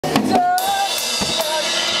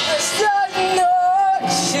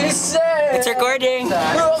recording.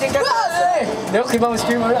 Look, keep on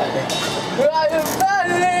screaming around.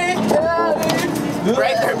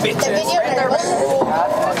 Brighter bitches. Brighter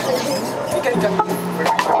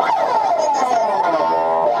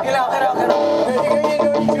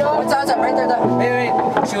What's up? Brighter daw. Wait.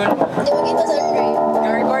 Sure. Hindi mo kita sa grade.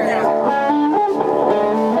 You're recording.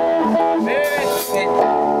 Wait.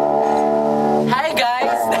 Hi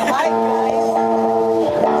guys. Hi guys.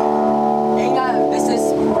 Hey nga, this is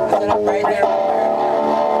Brighter.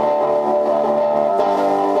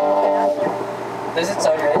 Does it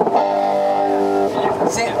sound right?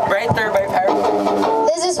 Say Brighter by Paramore.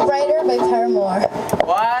 This is Brighter by Paramore.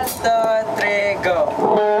 1, 2, 3, go.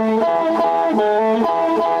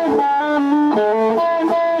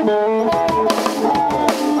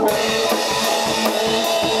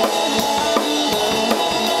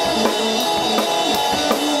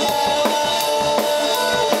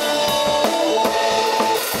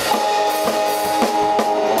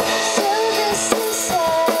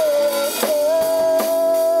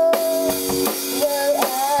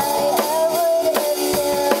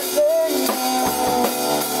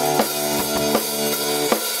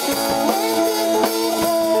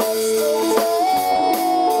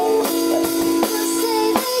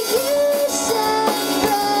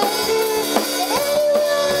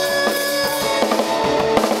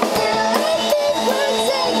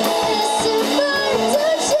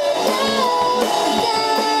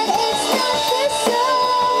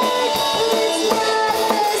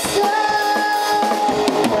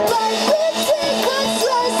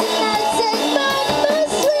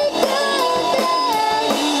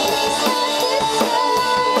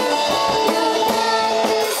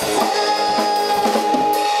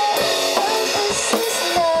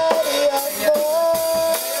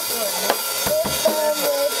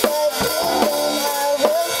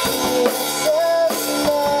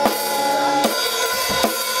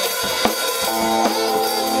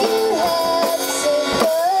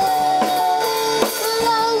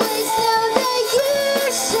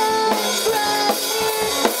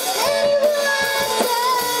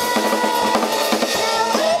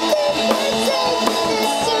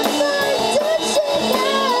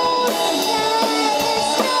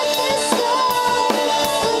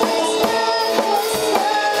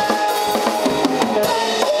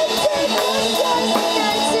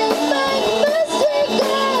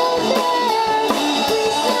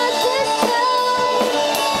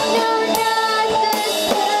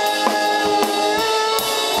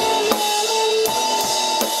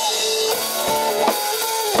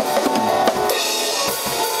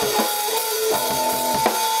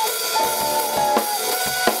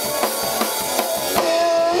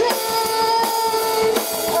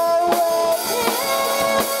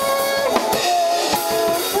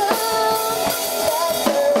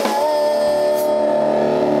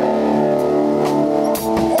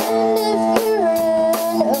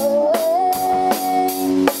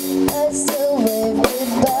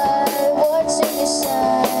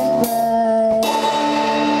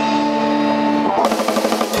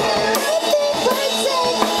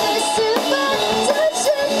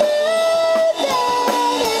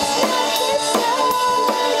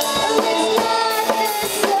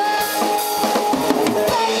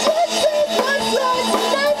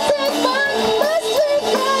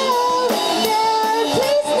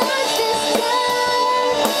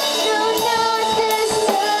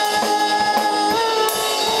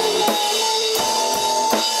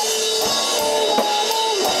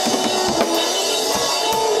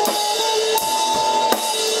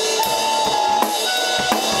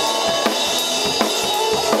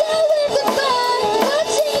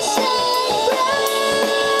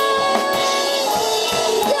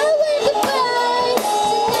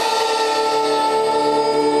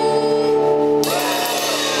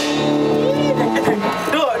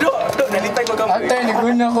 After,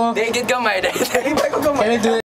 nag-una ko. Di, gid gamay. Can I do it?